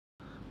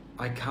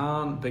I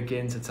can't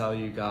begin to tell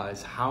you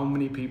guys how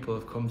many people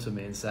have come to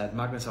me and said,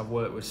 Magnus, I've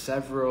worked with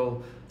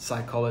several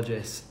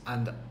psychologists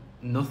and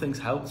nothing's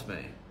helped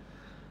me.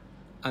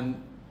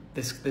 And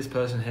this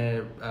person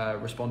here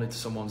responded to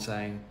someone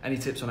saying, any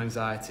tips on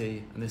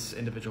anxiety? And this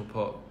individual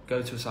put,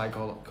 go to a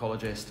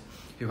psychologist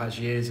who has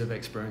years of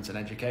experience and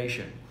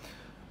education.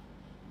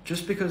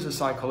 Just because a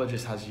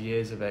psychologist has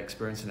years of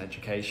experience and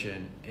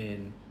education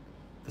in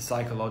the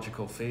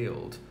psychological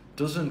field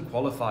doesn't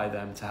qualify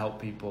them to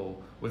help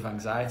people with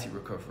anxiety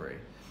recovery.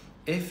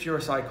 If you're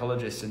a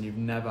psychologist and you've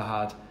never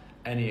had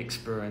any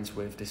experience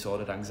with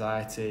disordered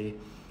anxiety,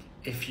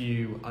 if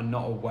you are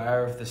not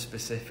aware of the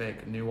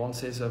specific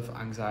nuances of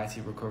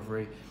anxiety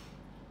recovery,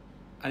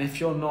 and if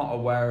you're not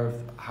aware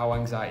of how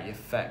anxiety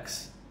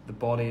affects the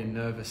body and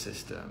nervous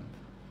system,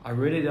 I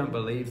really don't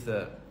believe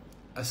that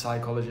a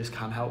psychologist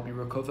can help you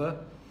recover.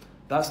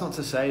 That's not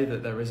to say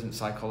that there isn't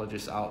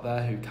psychologists out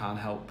there who can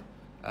help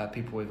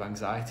people with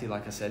anxiety.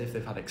 Like I said, if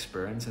they've had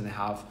experience and they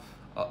have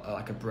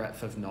like a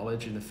breadth of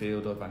knowledge in the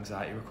field of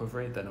anxiety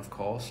recovery, then of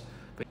course.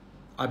 But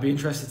I'd be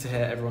interested to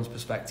hear everyone's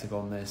perspective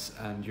on this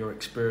and your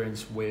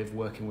experience with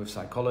working with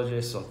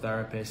psychologists or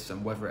therapists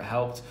and whether it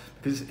helped,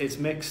 because it's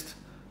mixed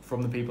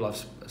from the people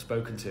I've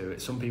spoken to.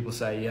 Some people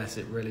say, yes,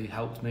 it really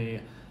helped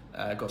me,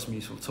 got some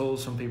useful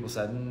tools. Some people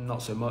said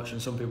not so much,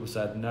 and some people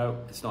said, no,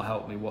 it's not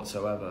helped me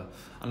whatsoever.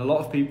 And a lot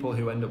of people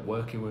who end up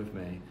working with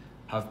me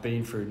have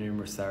been through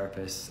numerous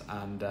therapists,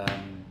 and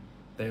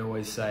they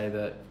always say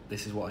that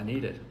this is what I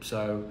needed.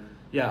 So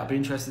yeah, I'd be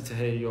interested to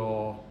hear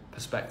your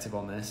perspective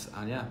on this,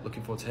 and yeah,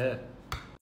 looking forward to hear.